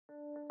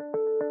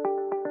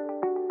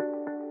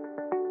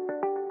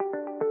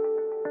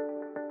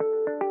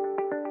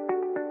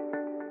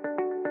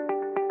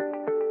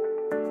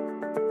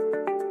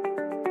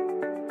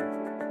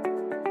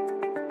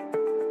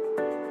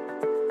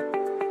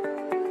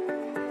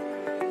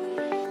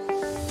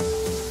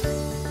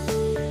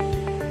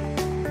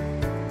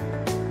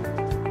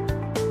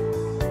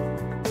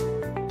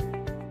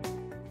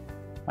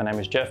My name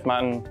is Jeff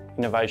Mutton,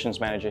 Innovations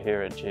Manager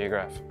here at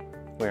Geographe.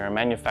 We are a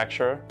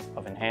manufacturer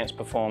of enhanced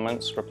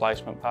performance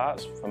replacement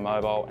parts for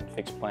mobile and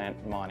fixed plant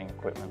mining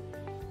equipment,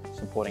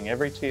 supporting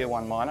every Tier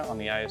 1 miner on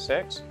the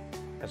ASX,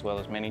 as well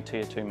as many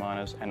Tier 2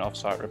 miners and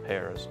off-site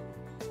repairers.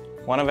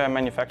 One of our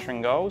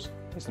manufacturing goals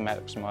is the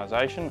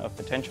maximisation of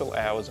potential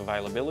hours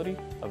availability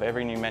of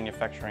every new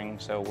manufacturing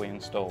cell we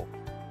install,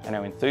 and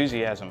our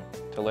enthusiasm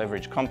to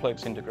leverage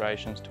complex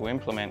integrations to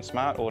implement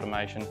smart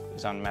automation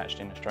is unmatched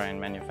in Australian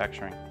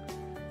manufacturing.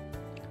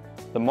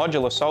 The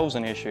Modula solves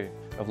an issue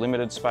of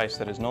limited space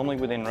that is normally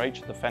within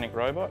reach of the FANUC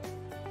robot,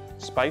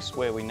 space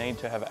where we need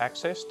to have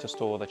access to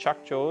store the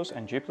chuck jaws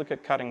and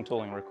duplicate cutting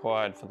tooling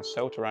required for the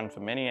cell to run for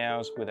many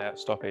hours without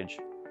stoppage.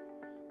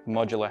 The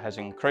Modula has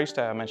increased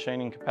our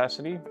machining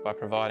capacity by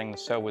providing the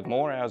cell with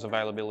more hours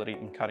availability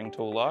in cutting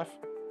tool life.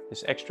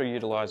 This extra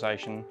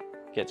utilisation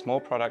gets more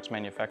products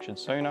manufactured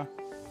sooner,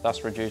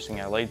 thus reducing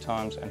our lead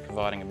times and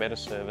providing a better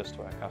service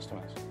to our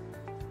customers.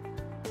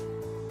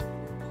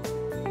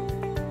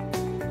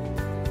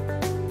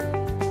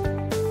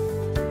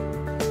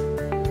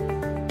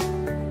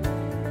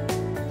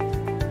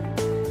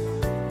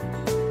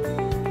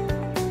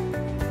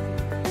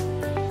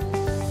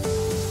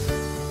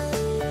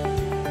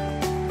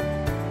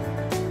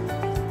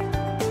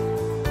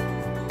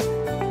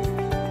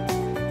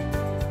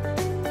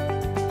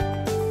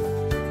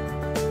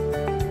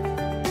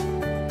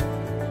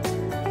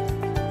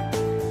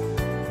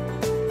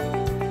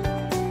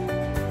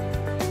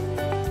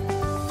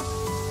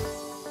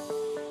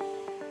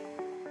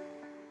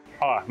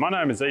 Hi, my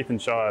name is Ethan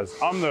Shires.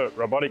 I'm the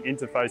Robotic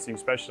Interfacing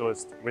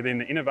Specialist within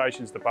the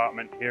Innovations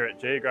Department here at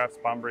Geograph's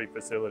Bunbury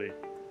facility.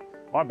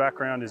 My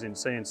background is in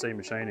CNC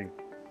machining.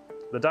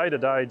 The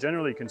day-to-day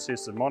generally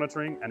consists of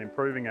monitoring and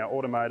improving our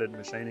automated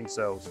machining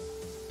cells.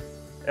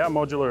 Our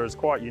Modula is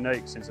quite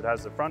unique since it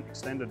has the front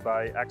extended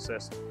bay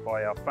accessed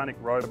by our FANUC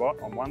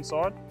robot on one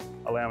side,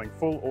 allowing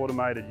full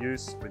automated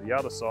use, with the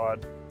other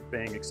side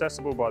being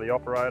accessible by the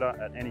operator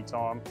at any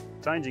time,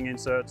 changing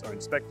inserts or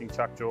inspecting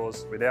chuck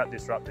jaws without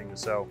disrupting the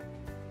cell.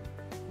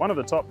 One of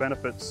the top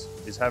benefits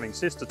is having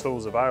sister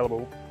tools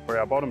available for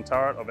our bottom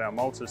turret of our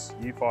Multis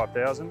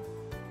U5000,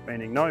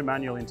 meaning no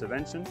manual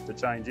intervention to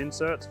change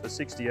inserts for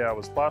 60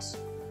 hours plus,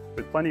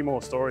 with plenty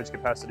more storage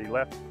capacity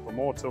left for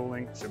more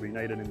tooling should we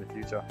need it in the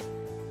future.